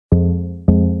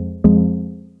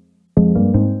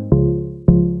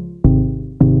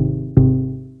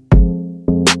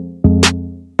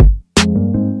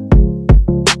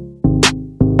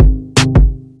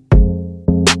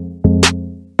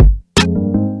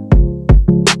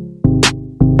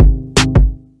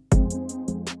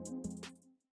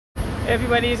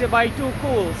Everybody is by Too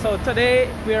Cool. So today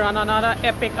we're on another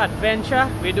epic adventure.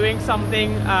 We're doing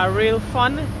something real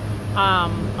fun.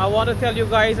 I want to tell you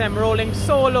guys I'm rolling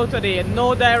solo today.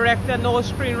 No director, no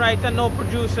screenwriter, no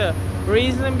producer.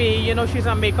 Reason being, you know, she's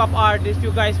a makeup artist.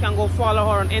 You guys can go follow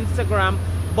her on Instagram.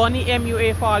 Bunny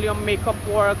MUA for all your makeup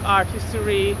work,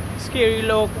 artistry, scary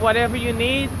look, whatever you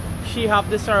need, she have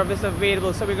the service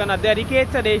available. So we're gonna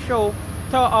dedicate today's show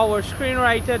to our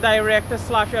screenwriter, director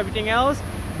 / everything else,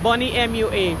 Bunny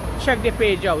MUA. Check the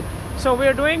page out. So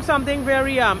we're doing something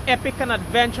very epic and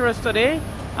adventurous today.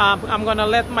 I'm gonna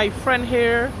let my friend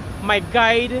here, my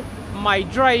guide, my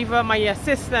driver, my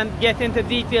assistant get into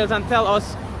details and tell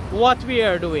us what we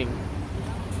are doing.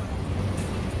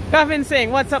 Kevin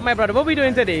Singh, what's up my brother? What are we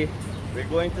doing today? We're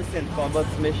going to St.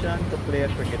 Cuthberts Mission to play a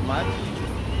cricket match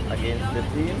against the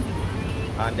team,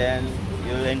 and then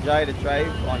you'll enjoy the drive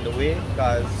on the way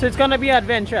because... So it's gonna be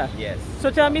adventure? Yes. So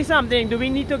tell me something, do we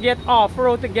need to get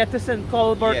off-road to get to St.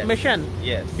 Cuthberts Mission?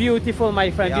 Yes. Beautiful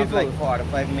my friend, we have beautiful. like 4 to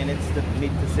 5 minutes to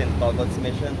meet the St. Cuthberts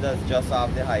Mission. That's just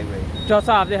off the highway. Just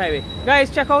off the highway.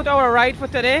 Guys, check out our ride for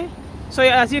today. So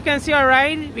as you can see our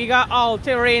ride, we got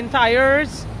all-terrain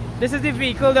tires. This is the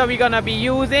vehicle that we're gonna be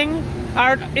using.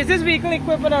 Is this vehicle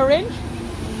equipped with a winch?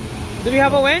 Do we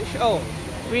have a winch? Oh,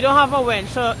 we don't have a winch.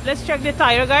 So let's check the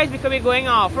tire guys because we're going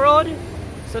off-road.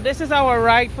 So this is our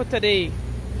ride for today.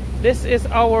 This is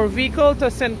our vehicle to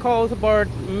St.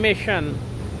 Cuthberts Mission.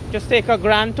 Just take a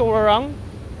grand tour around.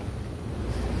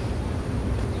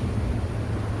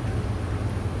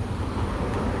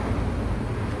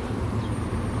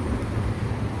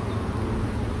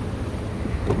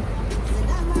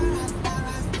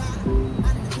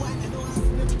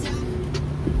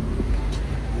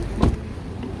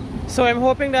 So I'm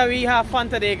hoping that we have fun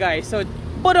today guys. So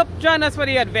put up, join us for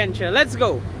the adventure. Let's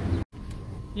go.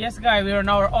 Yes guys, we are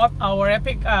now our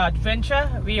epic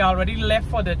adventure. We already left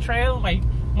for the trail.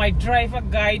 My driver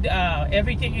guide,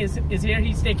 everything is here.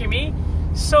 He's taking me.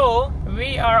 So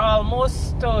we are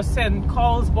almost to St.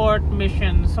 Cuthberts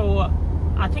Mission. So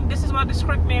I think this is what this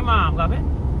creek name,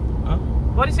 Gavin? Huh?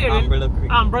 What is it? Umbrella Creek.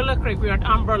 Umbrella Creek. We are at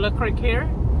Umbrella Creek here.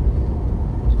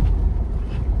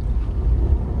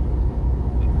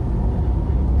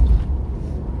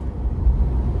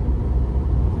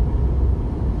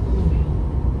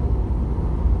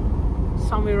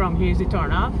 Somewhere wrong here is the turn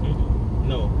off.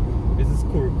 No, this is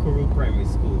Kuru Primary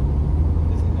School.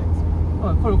 This is next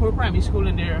one. Oh, Kuru Primary School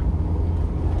in there.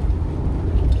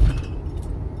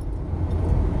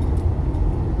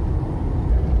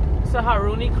 It's a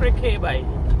Haruni Creek here by.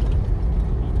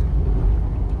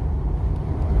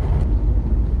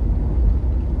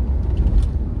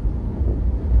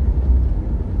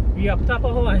 We up top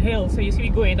of a hill, so you see we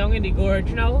going down in the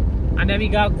gorge now, and then we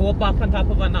gotta go back on top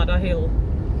of another hill.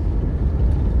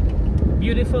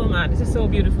 Beautiful man, this is so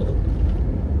beautiful.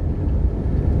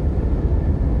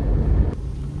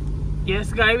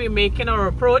 Yes guys, we're making our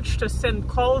approach to St.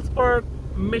 Cuthberts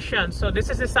Mission. So this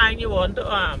is the sign you want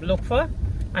to look for,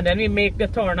 and then we make the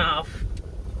turn off.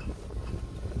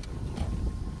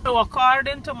 So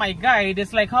according to my guide,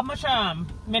 it's like how much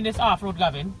minutes off-road,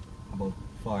 Gavin? About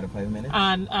 4 to 5 minutes.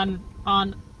 And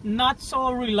on not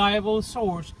so reliable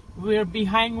source, we're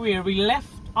behind where we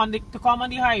left on to come on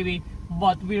the highway.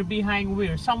 But we're behind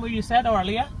where? Somewhere you said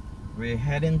earlier? We're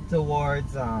heading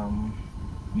towards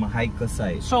Mahaika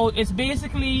side. So it's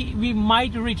basically we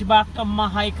might reach back to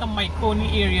Mahaika,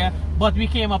 Maikoni area, but we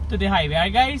came up to the highway,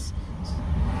 right guys?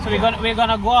 So we're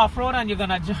gonna go off-road and you're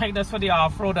gonna join us for the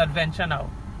off-road adventure now.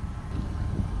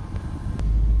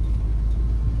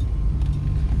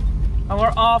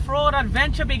 Our off-road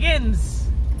adventure begins.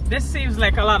 This seems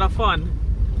like a lot of fun.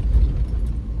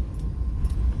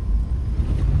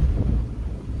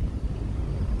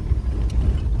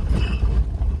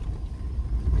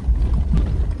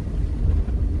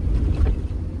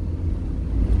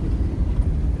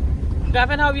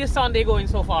 Gavin, how is your Sunday going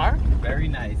so far? Very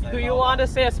nice. Do you want to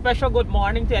say a special good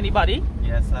morning to anybody?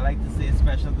 Yes, I'd like to say a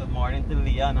special good morning to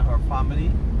Leah and her family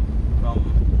from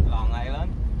Long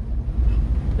Island.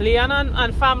 Leah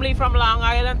and family from Long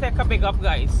Island, take a big up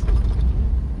guys.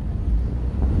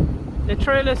 The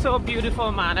trail is so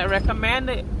beautiful man. I recommend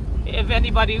it if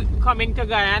anybody coming to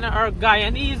Guyana or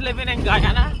Guyanese living in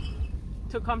Guyana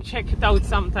to come check it out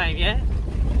sometime, yeah?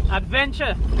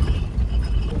 Adventure.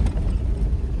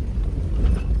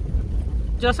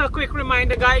 Just a quick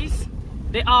reminder guys,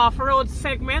 the off-road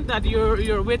segment that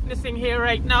you're witnessing here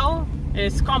right now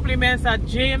is compliments at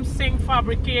James Singh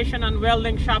Fabrication and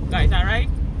Welding Shop guys, alright?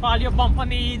 For all your bumper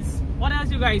needs. What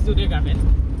else you guys do there, Gavin?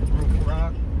 Roof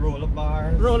rack, roller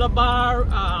bars. Roller bar,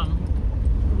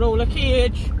 roller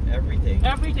cage,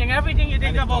 everything. Everything you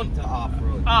think about. To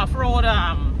off-road. Off-road,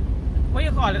 what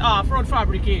you call it? Off-road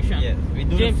fabrication. Yes, we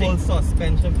do the full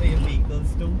suspension for your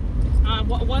vehicles too.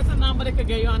 What's the number they could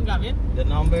get you on, Gavin? The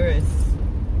number is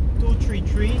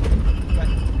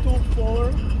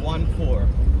 233-2414.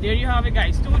 There you have it,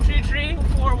 guys.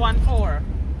 233-2414.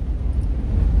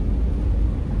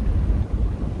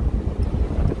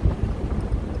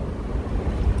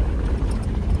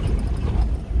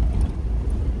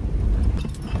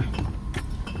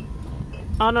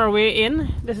 On our way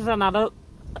in, this is another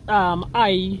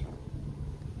very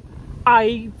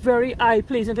eye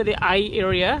pleasing to the eye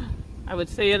area. I would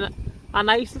say a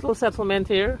nice little settlement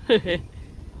here.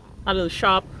 A little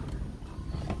shop.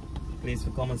 Place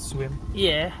to come and swim.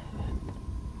 Yeah.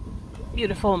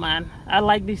 Beautiful, man. I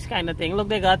like this kind of thing. Look,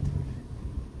 they got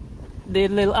the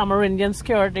little Amerindian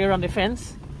skirt there on the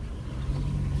fence.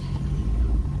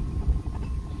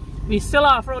 We still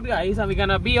off-road, guys, and we're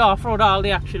gonna be off-road all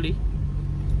day actually.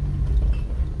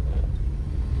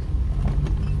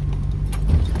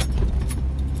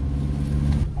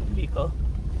 Vehicle.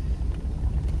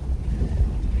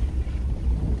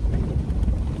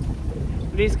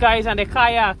 These guys on the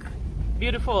kayak.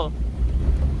 Beautiful.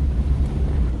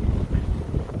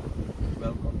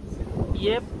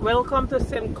 Yep, welcome to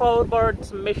St.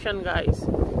 Cuthberts Mission, guys.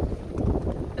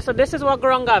 So this is what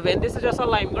ground, Gavin? This is just a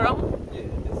lime ground? Yeah,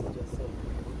 this is just a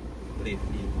play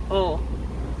field. Oh.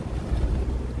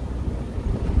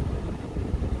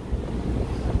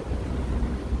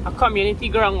 A community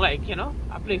ground, like, you know,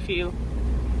 a play field.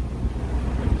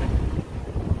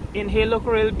 In here look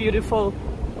real beautiful.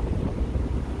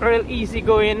 Real easy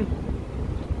going.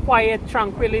 Quiet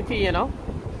tranquility, you know.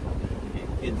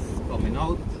 Kids coming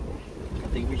out. I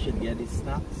think we should get these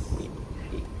snacks.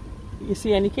 You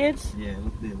see any kids? Yeah,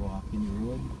 look, they walking the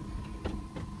road.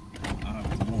 I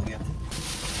have to go get it.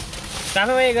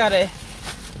 Gavin, where you got it?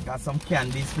 Got some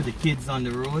candies for the kids on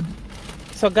the road.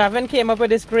 So Gavin came up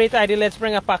with this great idea. Let's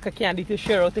bring a pack of candy to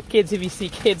share out to kids if we see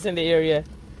kids in the area.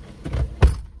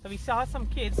 So we saw some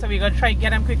kids, so we're gonna try to get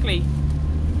them quickly.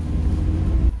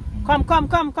 Come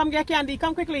get candy.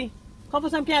 Come quickly. Come for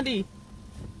some candy.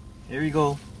 Here we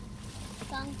go.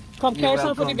 Come carry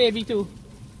some for the baby too.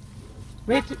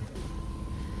 Wait.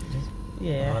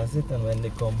 Yeah. Pass it and when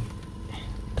they come.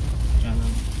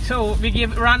 So we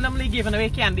randomly giving away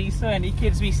candy, so any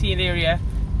kids we see in the area.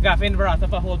 Gavin brought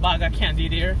up a whole bag of candy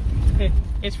there.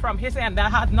 It's from his end.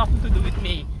 That had nothing to do with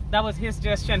me. That was his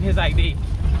suggestion, his idea.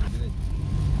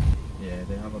 Yeah,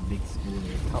 they have a big school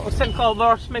here. St.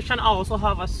 Cuthberts Mission also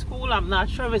have a school. I'm not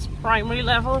sure if it's primary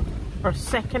level or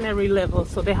secondary level.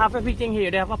 So they have everything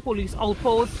here. They have a police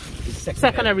outpost,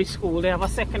 secondary school. They have a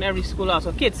secondary school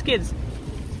also. Kids.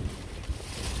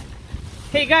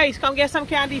 Hey guys, come get some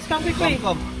candies. Come quickly.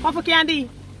 Come for candy.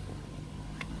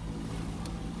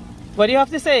 What do you have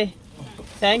to say?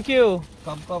 Thank you.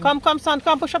 Come, son.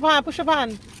 Come, push up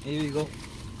hand. Here we go.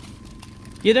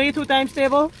 You know your 2 times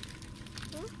table?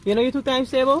 You know your 2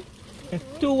 times table?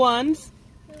 2 ones.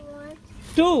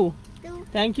 2.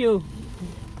 Thank you.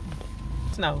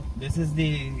 Now. This is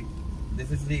the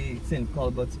St.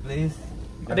 Cuthberts place.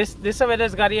 This is where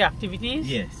there's got the activities?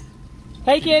 Yes.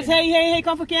 Hey kids, hey,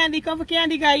 come for candy,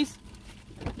 guys.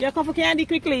 Yeah, come for candy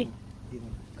quickly.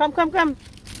 Come. Come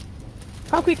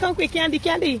quick,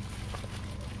 candy.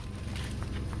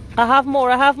 I have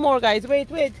more, guys.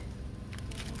 Wait.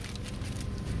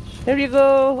 There you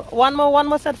go. One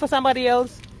more set for somebody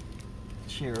else.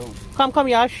 Share out. Come,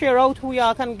 y'all. Share out who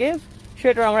y'all can give.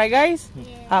 Share it around, right, guys?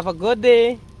 Yeah. Have a good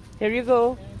day. Here you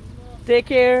go. Take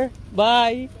care.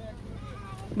 Bye.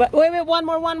 But wait, one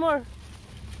more.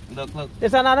 Look.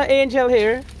 There's another angel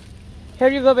here. Here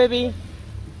you go, baby.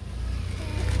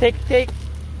 Take.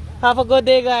 Have a good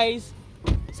day, guys.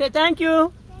 Say thank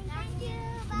you. Thank you.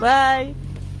 Bye.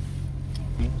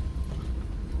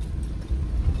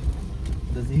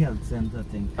 There's the health center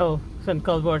thing. Oh, St.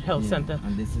 Cuthberts Health Center.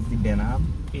 And this is the Benab.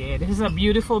 Yeah, this is a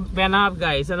beautiful Benab,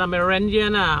 guys. And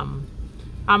Amerindian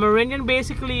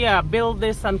basically build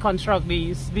this and construct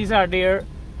these. These are their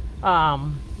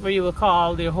what you would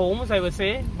call their homes, I would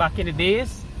say, back in the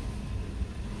days.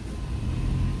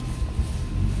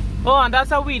 Oh, and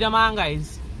that's a weeder man,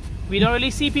 guys. We don't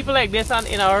really see people like this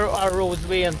in our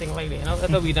roadway and things like that. You know,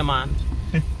 that's a weeder man.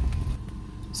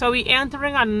 So we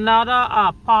entering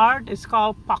another part. It's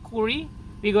called Pakuri.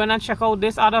 We're going to check out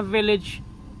this other village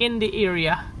in the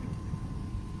area.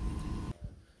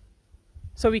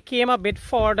 So we came a bit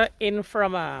further in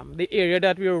from the area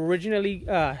that we were originally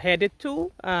headed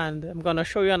to, and I'm going to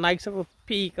show you a nice little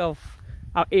peek of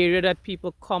our area that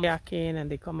people come back in and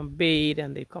they come and bathe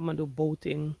and they come and do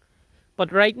boating.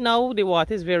 But right now the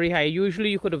water is very high. Usually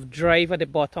you could have drive at the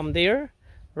bottom there,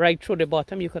 right through the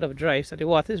bottom you could have drive. So the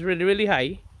water is really, really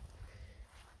high.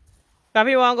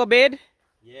 Gavin, you want to go bed?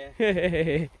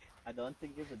 Yeah. I don't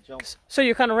think it's a jump. So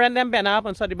you can rent them Ben up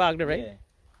and the back there, right? Yeah.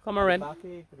 Come and rent. Back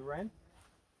here you could rent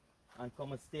and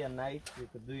come and stay a night. You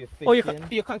could do your fishing. Oh,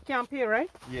 you can camp here,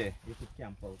 right? Yeah, you could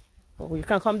camp out. Oh, you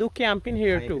can come do camping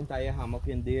here and too. You can tie a hammock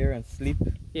in there and sleep.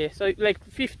 Yeah, so like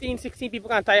 15, 16 people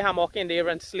can tie a hammock in there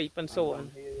and sleep and so on.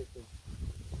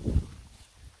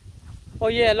 Oh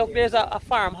yeah, look, there's a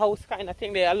farmhouse kind of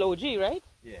thing there, a lodge, right?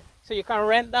 Yeah. So you can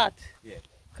rent that. Yeah.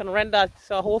 You can rent that.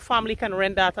 So a whole family can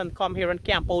rent that and come here and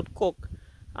camp out, cook,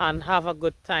 and have a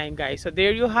good time, guys. So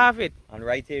there you have it. And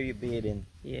right here you bathe in.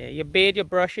 Yeah, you bathe, you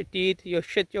brush your teeth, you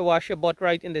shit, you wash your butt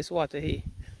right in this water here.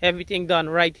 Everything done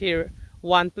right here,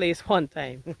 one place, one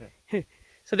time.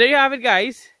 So there you have it,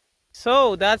 guys.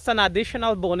 So that's an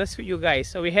additional bonus for you guys.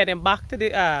 So we're heading back to the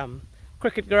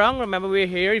cricket ground. Remember, we're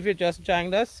here, if you just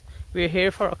joined us, we're here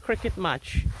for a cricket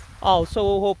match. Also,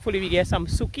 hopefully we get some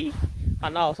suki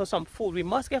and also some food. We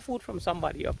must get food from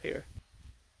somebody up here.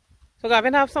 So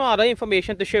Gavin have some other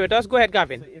information to share with us. Go ahead,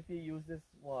 Gavin. So if you use this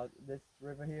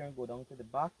river here and go down to the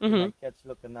back, you might catch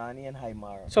Lukanani and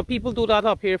Haimara. So people do that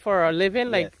up here for a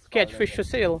living, like catch fish for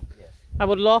sale. Yes. I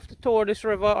would love to tour this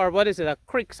river, or what is it, a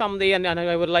creek someday, and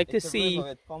I would like to see.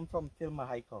 River. It comes from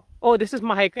Mahika. Oh, this is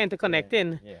Mahika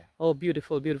interconnecting. Yeah. Oh,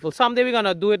 beautiful, beautiful. Someday we're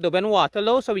gonna do it when water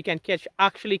low, so we can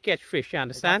actually catch fish. You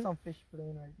understand? Some fish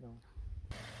playing right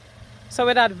now. So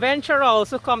with adventure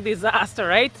also come disaster,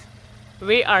 right?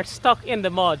 We are stuck in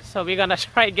the mud, so we're gonna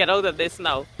try to get out of this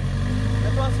now.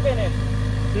 That one spinning.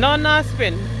 No, not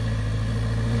spin.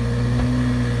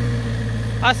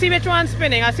 I'll see which one's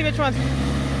spinning. I'll see which one's.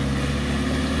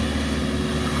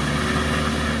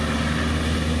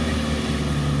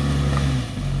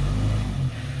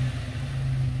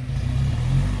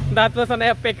 That was an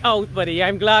epic out, buddy.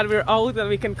 I'm glad we're out and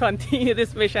we can continue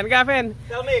this mission. Gavin,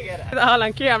 tell me again. All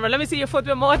on camera. Let me see your foot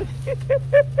with mud.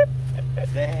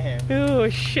 Damn. Oh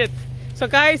shit. So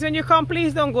guys, when you come,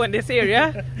 please don't go in this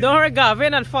area. Don't hurry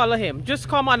Gavin and follow him. Just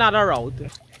come another route.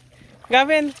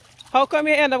 Gavin, how come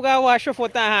you end up going to wash your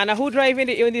foot and hand? Who driving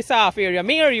in the south area?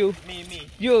 Me or you? Me.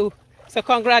 You. So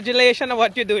congratulations on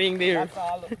what you're doing there.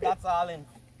 That's all in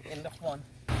the fun.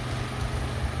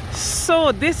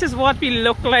 So this is what we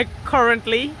look like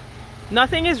currently.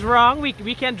 Nothing is wrong.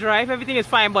 We can drive. Everything is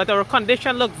fine, but our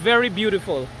condition looks very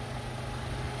beautiful.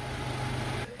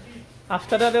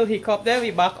 After that little hiccup there,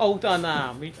 we back out on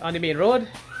the main road.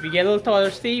 We get a little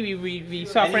thirsty. We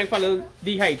suffering from a little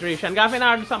dehydration. Gavin,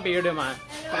 are some beer there, man?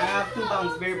 Can I have 2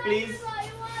 bunks beer, please?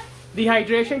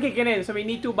 Dehydration kicking in, so we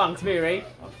need 2 bunks beer, right?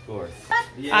 Of course.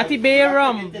 Yeah, Ati beer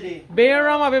rum. Beer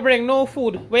rum, we bring no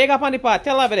food. Wake up on the pot.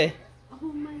 Tell everybody.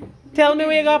 Tell me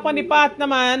wake up on the pot, na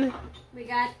man. We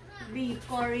got beef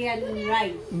Korean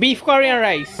rice. Beef Korean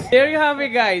rice. There you have it,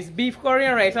 guys. Beef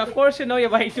Korean rice. Of course, you know you're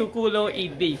buying too cool, don't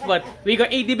eat beef, but we gonna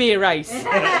eat the beer rice.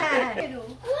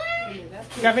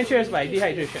 Gavin, cheers, by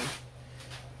dehydration.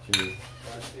 Cheers.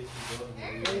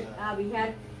 We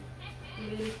had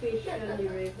many fish on the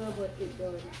river, but it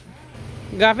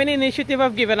don't. Gavin initiative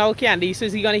of giving out candy, so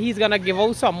he's gonna give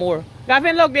out some more.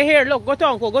 Gavin, look, they're here. Look, go to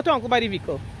uncle by the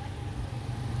vehicle.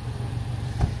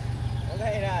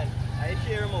 Okay, Dad. I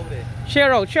share them over there.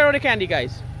 Share out the candy,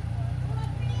 guys.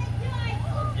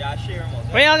 Yeah, share them over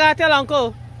there. What y'all gotta tell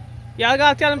uncle? Y'all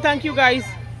gotta tell him thank you, guys.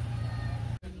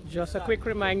 Just a quick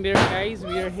reminder, guys,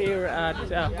 we are here at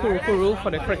Kurukuru for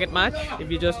the cricket match.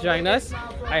 If you just join us,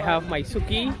 I have my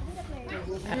suki.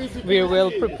 We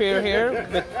will prepare here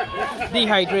with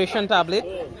dehydration tablet.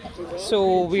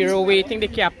 So we're awaiting the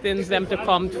captains them to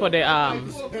come for the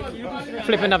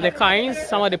flipping of the coins.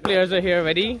 Some of the players are here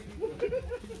already.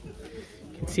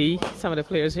 You can see some of the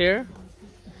players here.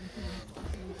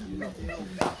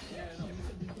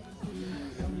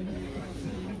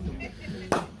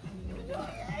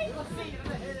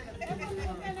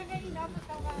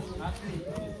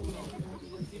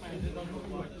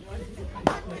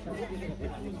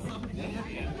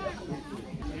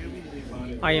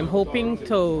 I am hoping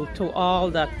to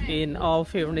all that in all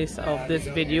fairness of this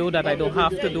video that I don't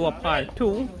have to do a part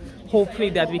 2. Hopefully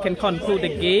that we can conclude the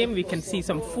game, we can see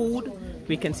some food,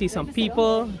 we can see some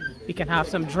people, we can have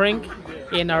some drink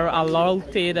in our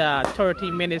allotted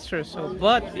 30 minutes or so.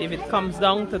 But if it comes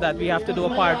down to that we have to do a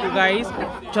part 2, guys,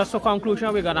 just for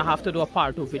conclusion, we're gonna have to do a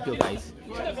part 2 video, guys.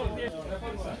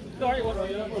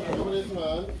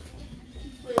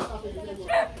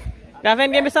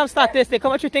 Gavin, give me some statistics. How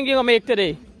much you think you're going to make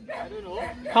today? I don't know.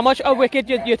 How much a wicket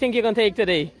you think you're going to take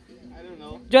today? I don't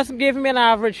know. Just give me an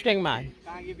average thing, man.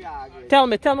 Can't give you an average. Tell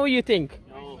me what you think.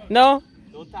 No. No?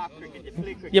 Don't talk cricket, you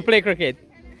play cricket. You play cricket.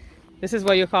 This is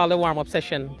what you call the warm-up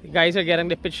session. The guys are getting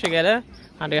the pitch together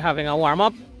and they're having a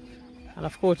warm-up. And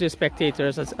of course the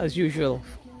spectators as usual.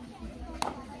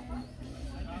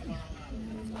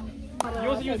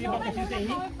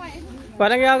 What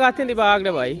do y'all got in the bag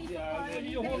there, boy?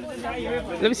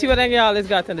 Let me see what y'all has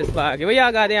got in this bag. What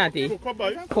y'all got there, auntie?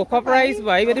 Cook-up rice,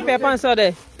 boy. With the pepper and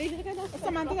soda.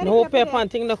 No pepper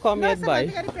and thing no come yet,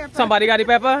 boy. Somebody got the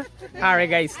pepper? Alright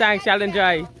guys, thanks, y'all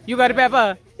enjoy. You got the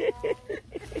pepper?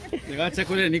 You gotta check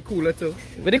with any cooler too.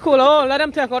 With the cooler, oh, let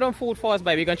them take out them food first,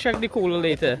 baby. We can check the cooler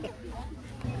later.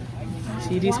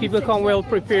 See, these people come well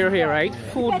prepared here, right?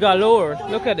 Food galore.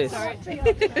 Look at this.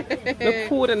 Look,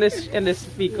 food in this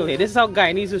vehicle here. This is how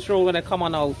Guyanese is rolling to come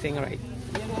on outing, right?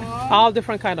 All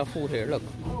different kind of food here. Look,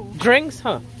 drinks,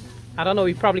 huh? I don't know.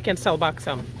 We probably can sell back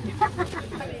some.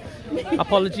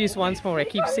 Apologies once more. I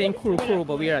keep saying crew,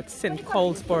 but we are at St.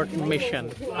 Cuthberts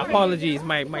Mission. Apologies,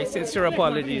 my sincere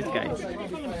apologies, guys.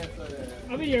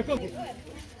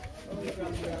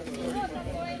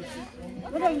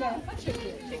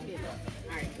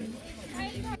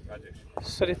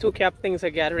 So the two captains are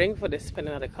gathering for the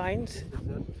spinning of the coins.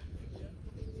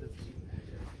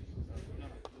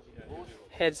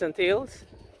 Heads and tails.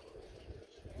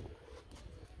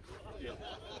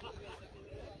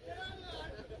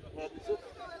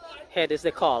 Head is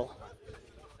the call.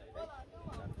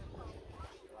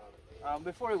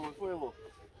 Before you go, 20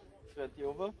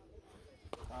 over.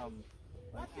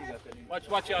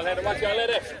 Watch y'all head, watch y'all head.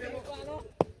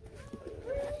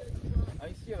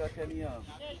 I see that any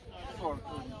circle. I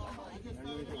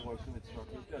know if you're working with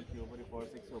circle, 20 over the 4,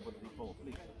 6 over the 4,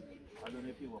 please. I don't know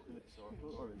if you're working with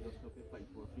circle or just look at 5,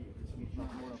 4 feet. It's means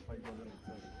not more than 5 on the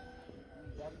inside.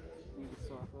 The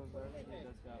circle there,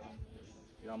 just got on.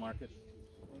 Yeah, market.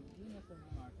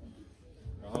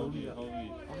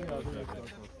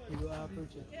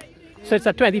 So it's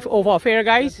a 20 over fair,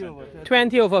 guys?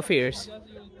 20 over fairs.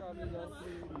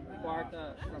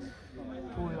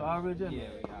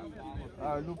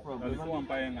 No problem.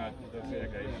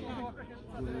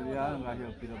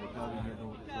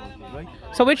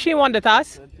 So which team won the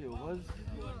toss?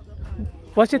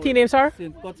 What's your team name, sir?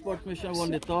 St. Cuthberts Mission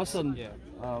won the toss and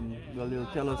well, they'll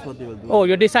tell us what they will do. Oh,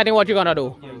 you're deciding what you're gonna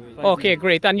do? Okay,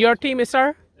 great. And your team is,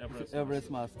 sir?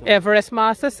 Everest Master. Everest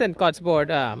Master, St.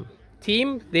 Cuthberts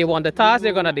team. They won the toss,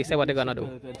 they're gonna decide what they're gonna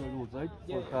do. Right?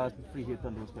 For toss, free hit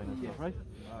and those kind of stuff, right?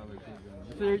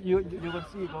 So you will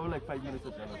see it over like 5 minutes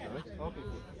or so, right?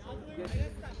 Okay.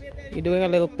 You're doing a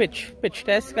little pitch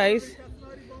test, guys.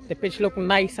 The pitch look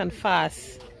nice and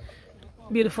fast.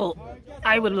 Beautiful.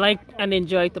 I would like and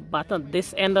enjoy to bat on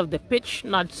this end of the pitch,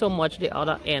 not so much the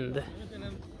other end.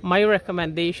 My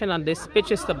recommendation on this pitch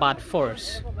is to bat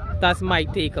first. That's my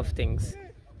take of things.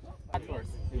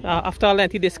 After a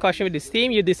lengthy discussion with this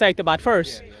team, you decide to bat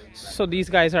first. So these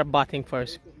guys are batting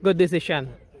first. Good decision.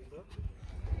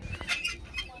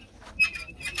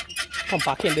 Come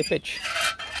back in the pitch.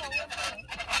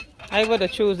 I would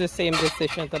have choose the same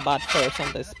decision to bat first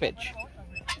on this pitch.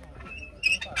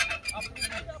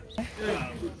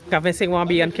 Gavin Singh want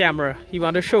to be on camera. He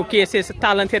want to showcase his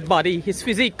talented body, his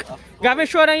physique. Gavin,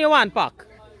 show them your one pack.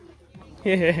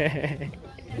 In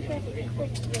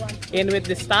with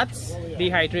the stats,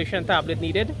 dehydration tablet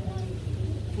needed.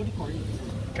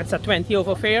 It's a 20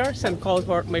 over fair. St.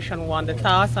 Cuthberts Mission won the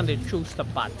toss and they choose to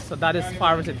bat. So that is as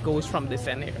far as it goes from this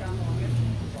end here.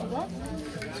 So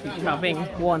we're having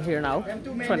one here now.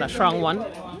 Trying a strong one.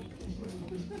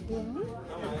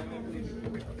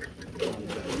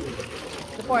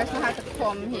 The person has to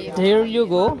come here. There you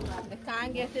go. They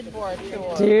can't get it board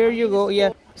sure. There you go,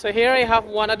 yeah. So here I have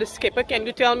one of the skipper. Can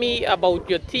you tell me about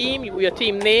your team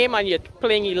name and your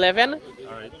playing 11?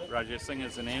 Alright, Rajesh Singh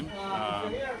is the name.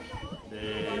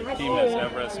 The team is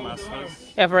Everest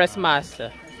Masters. Everest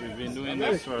Master. We've been doing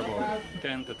this for about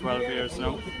 10 to 12 years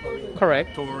now.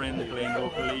 Correct. Touring, playing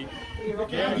locally,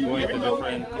 going to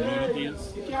different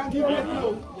communities,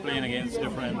 playing against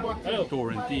different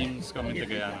touring teams coming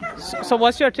together. So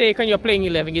what's your take on your playing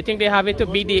 11? You think they have it to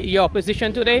beat your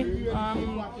opposition today?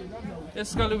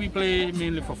 Basically, we play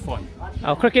mainly for fun.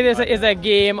 Cricket is a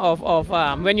game of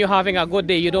when you're having a good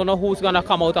day, you don't know who's going to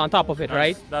come out on top of it,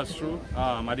 right? That's true.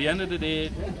 At the end of the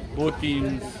day, both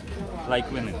teams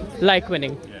like winning. Like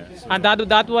winning. Yeah, so and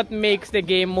that what makes the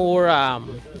game more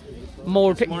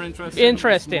more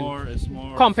interesting. It's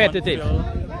more competitive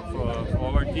competitive. For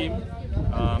our team.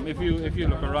 If you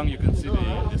look around, you can see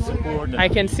the support. I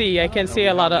can see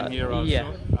a lot of here also.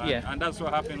 yeah. And that's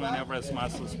what happened when Everest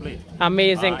Masters play.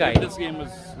 Amazing guys. If this game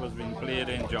was being played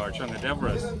in Georgetown at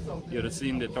Everest, you'd have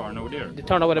seen the turnout there. The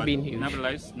turnout would have been huge.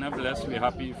 Nevertheless, we're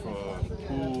happy for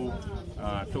who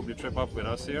took the trip up with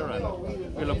us here,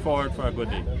 and we look forward for a good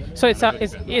day. So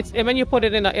it's when you put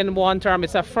it in one term,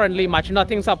 it's a friendly match.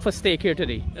 Nothing's up for stake here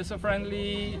today. It's a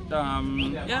friendly.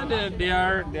 Yeah,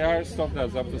 there are stuff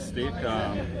that's up for stake.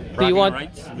 Do you want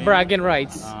rights, bragging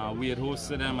rights? We had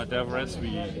hosted them at Everest.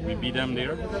 We beat them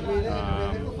there.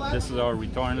 This is our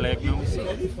return leg now,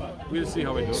 so we'll see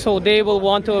how it goes. So they will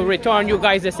want to return you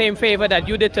guys the same favor that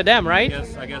you did to them, right?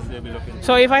 Yes, I guess they'll be looking.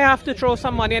 So if I have to throw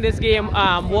some money in this game,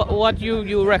 what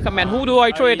you recommend? Who do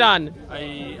I throw it on?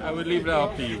 I would leave that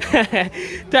up to you.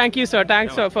 Thank you, sir.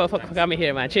 Thanks for coming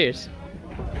here, man. Cheers.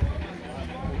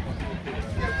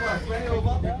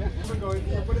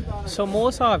 So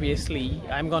most obviously,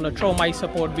 I'm going to throw my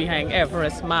support behind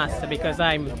Everest Master because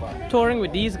I'm touring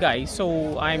with these guys.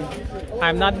 So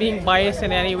I'm not being biased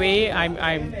in any way. I'm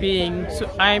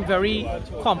very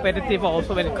competitive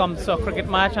also when it comes to a cricket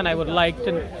match, and I would like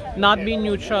to not be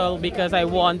neutral because I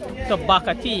want to back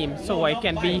a team so I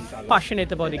can be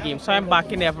passionate about the game. So I'm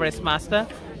backing Everest Master.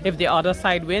 If the other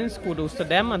side wins, kudos to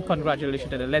them and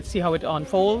congratulations to them. Let's see how it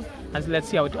unfolds and let's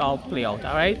see how it all play out.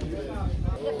 All right.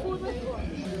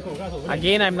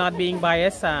 Again, I'm not being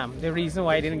biased. The reason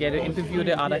why I didn't get to interview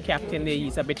the other captain,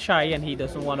 he's a bit shy and he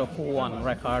doesn't want to go on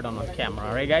record on camera,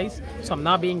 alright guys? So I'm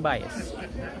not being biased.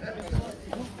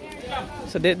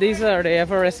 So these are the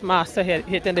Everest Master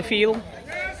hitting the field.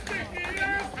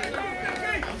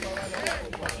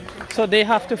 So they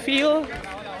have to feel.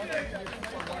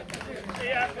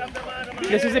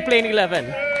 This is the playing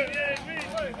 11.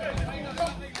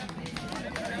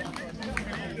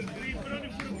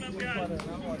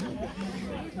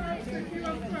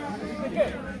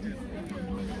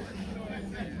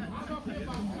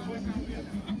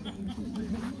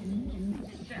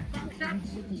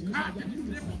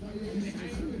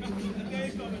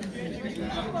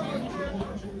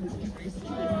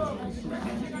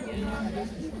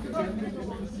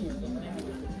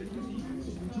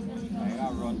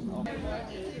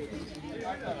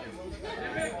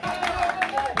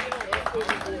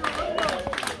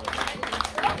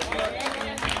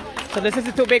 So this is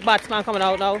the two big batsmen coming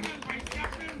out now.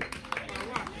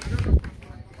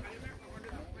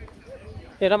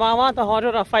 The man want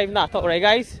 105 not out, right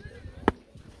guys?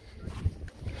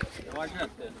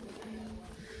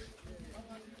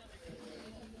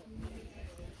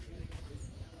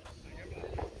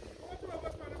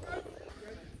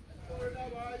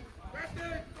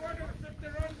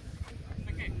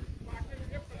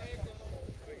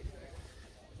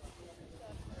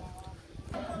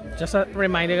 Just a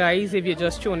reminder guys, if you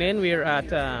just tune in, we're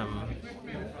at a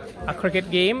cricket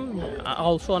game,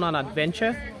 also on an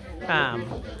adventure.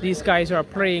 These guys are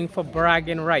playing for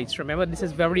bragging rights. Remember, this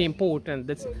is very important.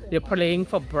 They're playing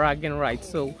for bragging rights.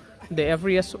 So the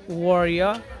Everest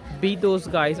Warrior beat those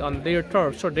guys on their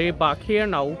turf. So they're back here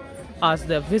now as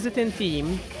the visiting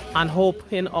team and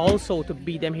hoping also to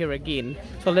beat them here again.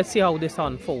 So let's see how this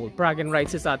unfolds. Bragging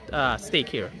rights is at stake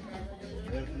here.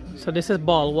 So this is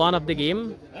ball one of the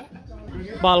game.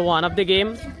 Ball one of the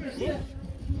game.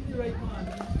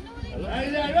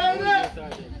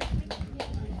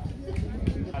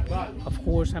 Of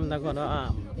course, I'm not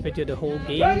gonna video the whole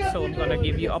game, so I'm gonna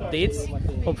give you updates.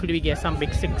 Hopefully, we get some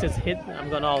big sixes hit. I'm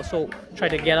gonna also try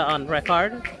to get it on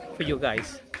record for you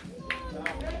guys.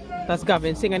 That's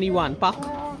Gavin Singh and Iwan Pak.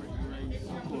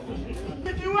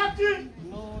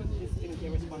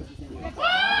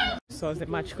 So as the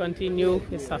match continues,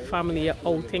 it's a family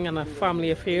outing and a family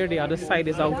affair. The other side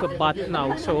is out of bat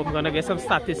now. So I'm gonna get some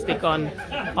statistic on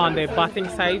the batting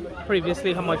side.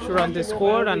 Previously, how much runs they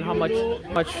scored and how much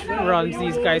runs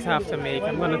these guys have to make.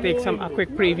 I'm gonna take a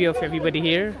quick preview of everybody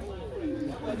here.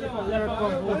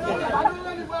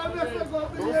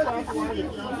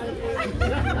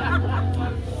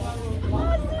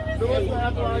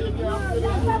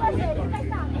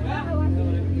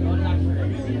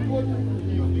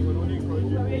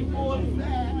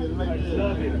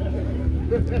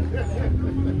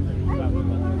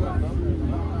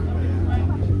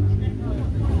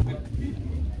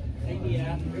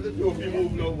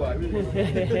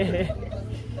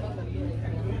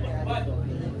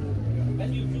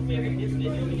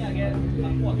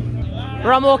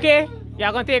 Rum okay?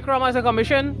 You're gonna take rum as a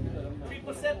commission?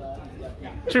 3%.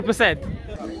 3%.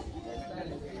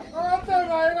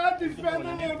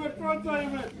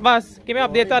 Boss, give me an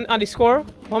update on the score.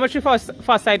 How much you first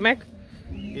side, Mac?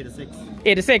 86.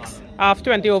 86. Half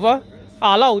 20 over.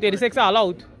 All out, 86 all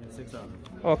out. 86 out.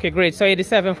 Okay, great. So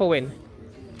 87 for win.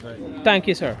 Right. Thank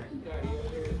you, sir.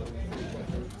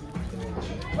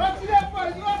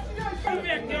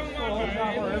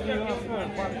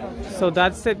 So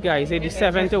that's it, guys.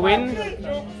 87 to win.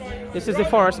 This is the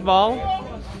forest ball.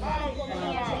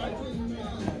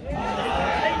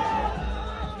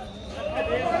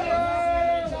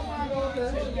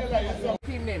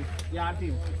 Team name. Yeah,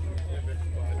 team.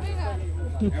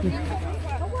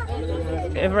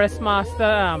 Everest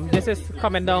Master, this is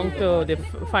coming down to the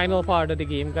final part of the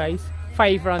game, guys.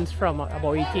 5 runs from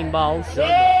about 18 balls.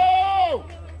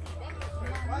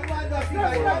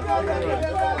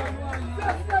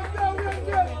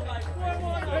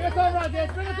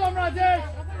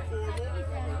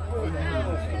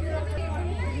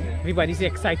 Everybody's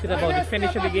excited about the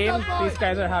finish of the game. These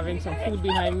guys are having some food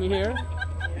behind me here.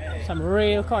 Some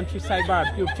real countryside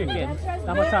barbecue chicken. That's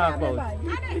what I talk about.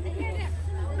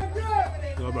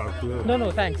 No,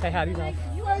 thanks. I had enough.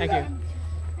 Thank you.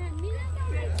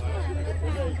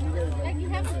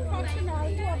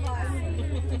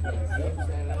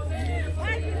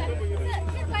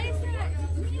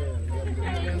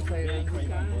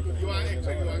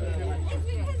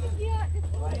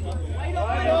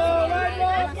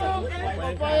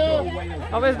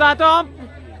 How is that, Tom?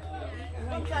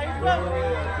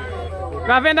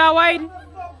 Gavin, that wide?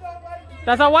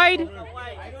 That's a wide?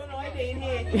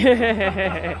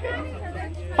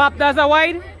 Pop, that's a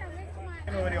wide?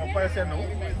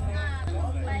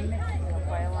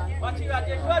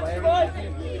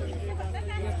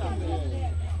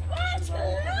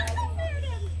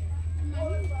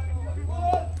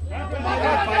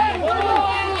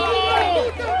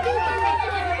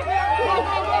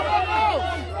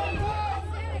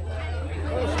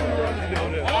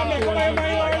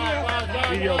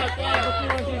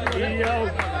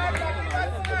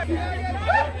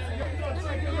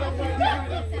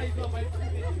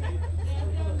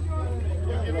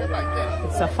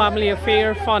 It's a family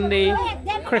affair, fun day,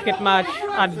 cricket match,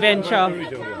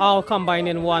 adventure, all combined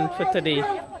in one for today.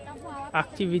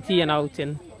 Activity and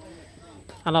outing.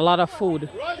 And a lot of food.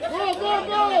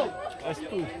 That's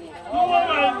two.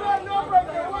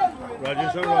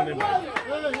 Roger's running.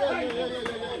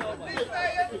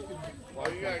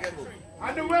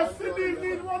 And the West Indies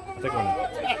need one. Take one.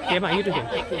 Yeah, man, you do it.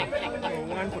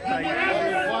 One for tie.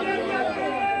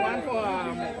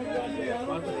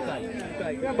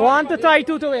 One to tie,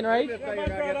 2 to win, right? One for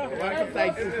tie,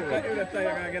 2 for win.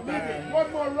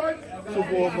 One more run. 2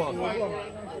 for 1.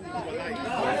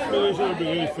 Finish will be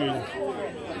easy.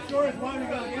 Run!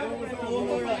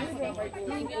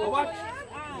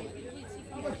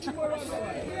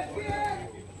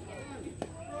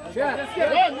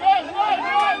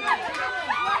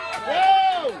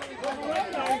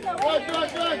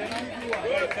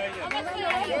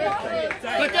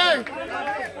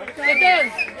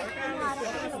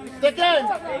 Second!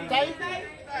 Tight!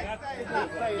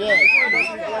 Yes.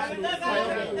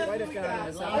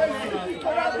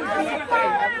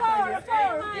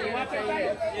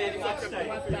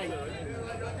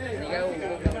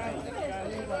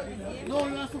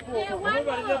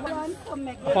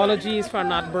 Apologies for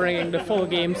not bringing the full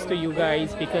games to you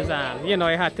guys because you know,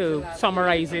 I had to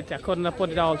summarize it. I couldn't have put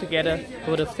it all together. It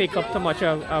would have taken up too much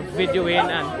of videoing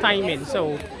and timing.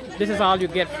 So this is all you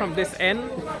get from this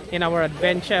end in our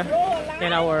adventure,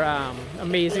 in our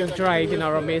amazing drive, in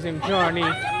our amazing journey,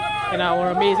 in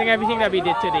our amazing everything that we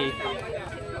did today.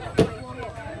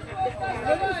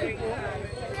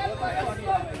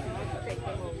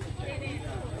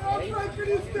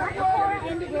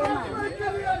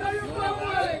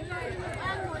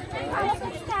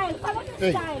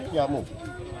 Hey, yeah, move.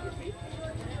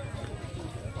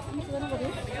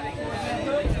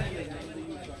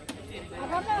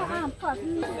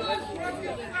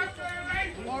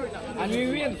 And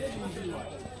we win.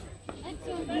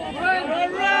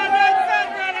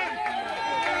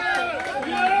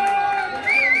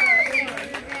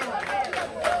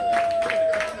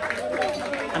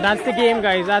 And that's the game,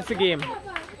 guys. That's the game.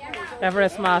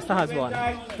 Everest Master has won.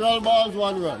 12 balls,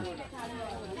 1 run.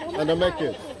 And I make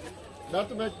it. Not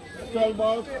to make 12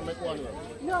 balls, make 1 run.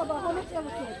 No, but how much ever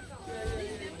kid?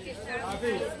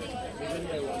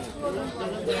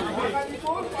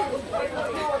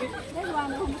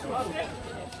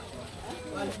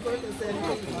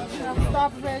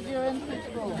 Stop measuring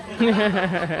people.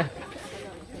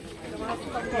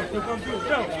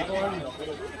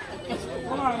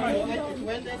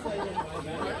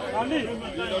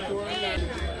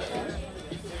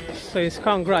 So it's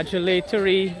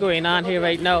congratulatory going on here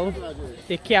right now.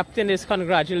 The captain is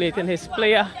congratulating his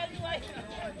player.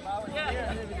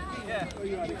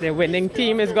 The winning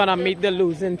team is gonna meet the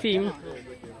losing team.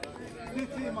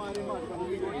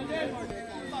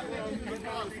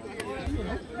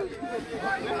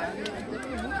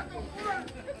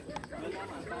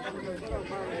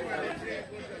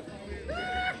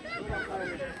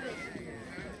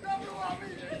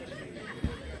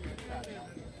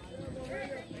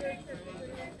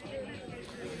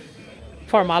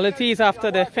 Formalities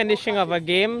after the finishing of a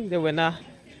game, the winner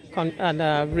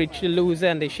reach the loser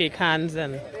and they shake hands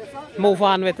and move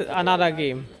on with another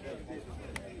game.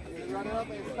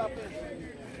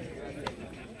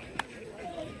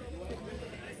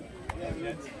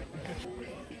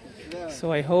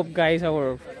 So I hope, guys,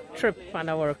 our trip and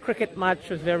our cricket match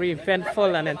was very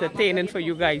eventful and entertaining for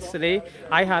you guys today.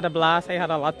 I had a blast. I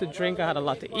had a lot to drink. I had a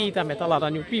lot to eat. I met a lot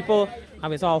of new people.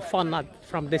 And it's all fun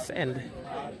from this end.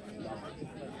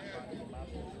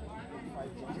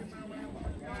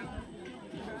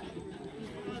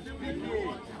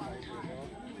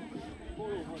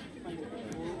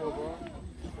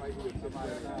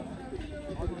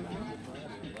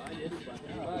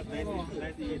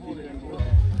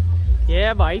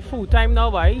 Yeah, boy, food time now,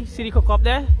 boy. See the cook up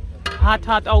there? Hot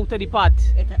out of the pot.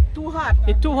 It's too hot.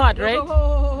 It's too hot, right?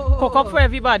 Cook up for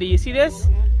everybody. You see this?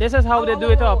 This is how they do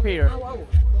it up here.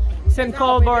 St.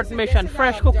 Cuthberts Mission.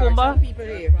 Fresh cucumber.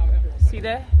 See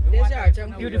there?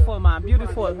 Beautiful, man.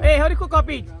 Beautiful. Hey, how do you cook up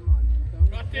eat?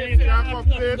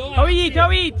 How we eat? How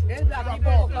we eat?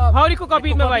 How do you cook up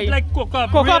eat, my boy? Like cook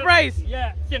up. Cook up rice?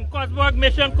 Yeah. St. Cuthberts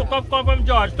Mission cook up come from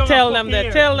Georgetown. Tell them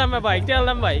that. Tell them, my boy. Tell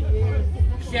them, boy.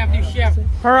 Chef, the chef.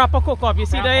 Proper cook up. You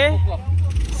see there?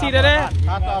 See there?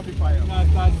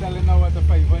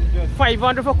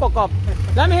 500 for cook up.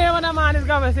 Let me hear when a man is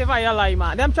going to say if I lie,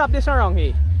 man. Them chop this around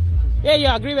here. Yeah, you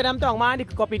agree with them tongue, man? The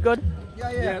cook up it good?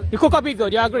 Yeah. The cook up it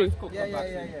good, you agree?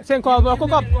 Yeah. St. Cuthberts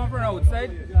cook up? Come from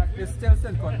outside, it's still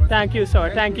St. Cuthberts. Thank you,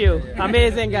 sir. Thank you.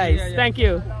 Amazing, guys. Thank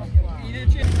you.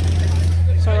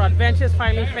 So our adventures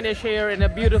finally finished here in a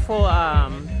beautiful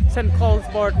St.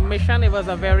 Cuthberts Mission. It was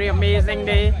a very amazing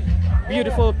day.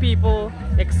 Beautiful people,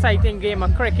 exciting game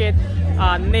of cricket,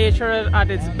 nature at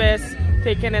its best,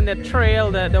 taking in the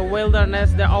trail, the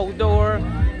wilderness, the outdoor.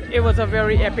 It was a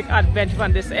very epic adventure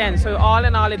from this end. So all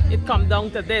in all, it comes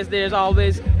down to this. There's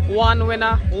always one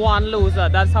winner, one loser.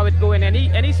 That's how it goes in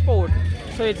any sport.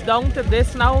 So it's down to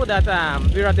this now that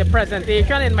we're at the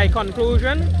presentation. In my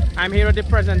conclusion, I'm here at the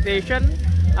presentation.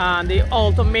 And the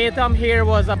ultimatum here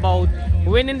was about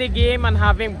winning the game and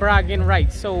having bragging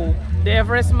rights. So the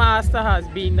Everest Master has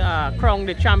been crowned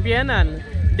the champion, and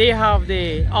they have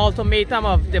the ultimatum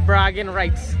of the bragging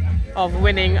rights of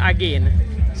winning again.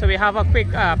 So we have a quick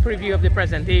preview of the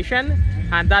presentation,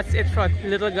 and that's it for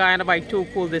little guy and about too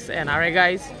cool this end. Alright,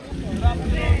 guys.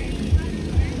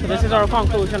 So this is our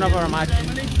conclusion of our match.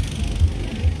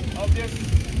 Of this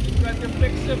incredible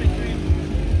fixture between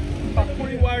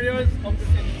Pakuri Warriors of the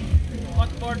St.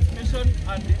 Cuthberts Mission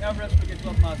and the Everest Cricket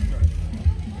Club Masters.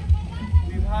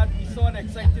 We saw an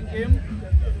exciting game,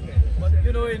 but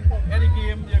you know, in any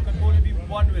game there can only be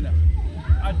one winner.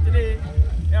 And today,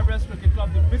 Everest Cricket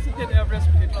Club, the visited Everest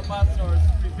Cricket Club Masters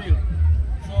prevailed.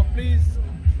 So please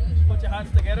put your hands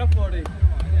together for the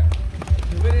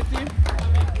winning team.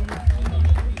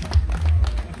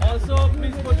 Also,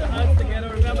 please put your hands together.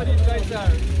 Remember, these guys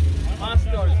are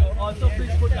masters. So also,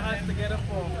 please put your hands together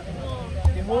for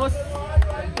the hosts.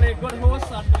 Play good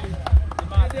hosts and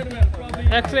the masters.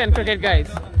 Excellent cricket, guys.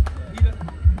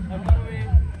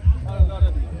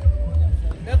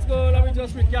 Let's go. Let me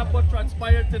just recap what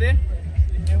transpired today.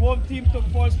 The home team took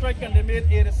 4 strike and they made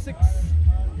 86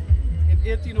 in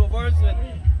 18 overs with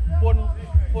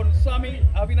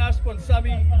Avinash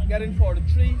Ponsami getting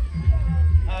 43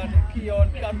 and Keon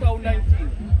Katau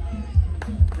 19.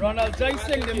 Ronald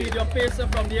Jaising, the medium pacer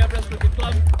from the Everest Cricket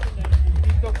Club,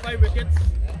 he took 5 wickets.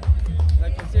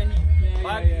 Like you say, he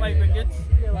bagged 5 wickets.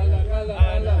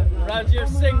 And Rajir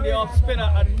Singh, the off spinner,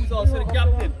 and who's also the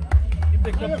captain, he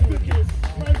picked up 2 wickets.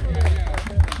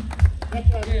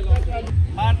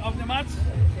 Man of the match,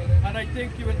 and I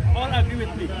think you will all agree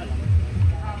with me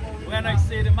when I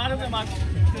say the man of the match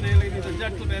today, ladies and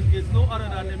gentlemen, is no other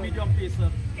than the medium pacer,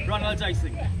 Ronald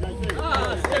Jaising.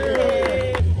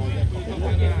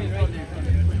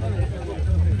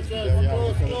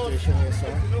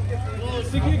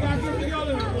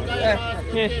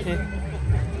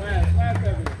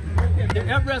 The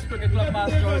Everest Cricket Club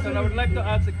Masters, and I would like to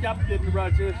ask the captain,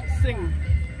 Rajesh Singh,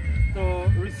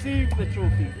 to receive the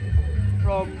trophy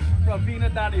from Pravina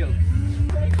Daniels.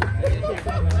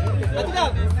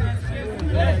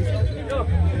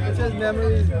 It's his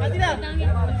memories.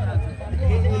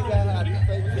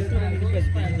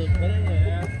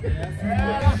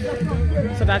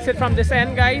 So that's it from this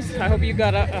end, guys. I hope you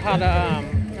had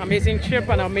an amazing trip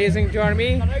and amazing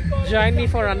journey. Join me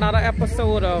for another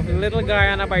episode of Little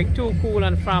Guyana by Too Cool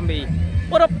and Family.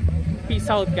 What up? Peace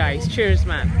out, guys. Cheers,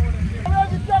 man.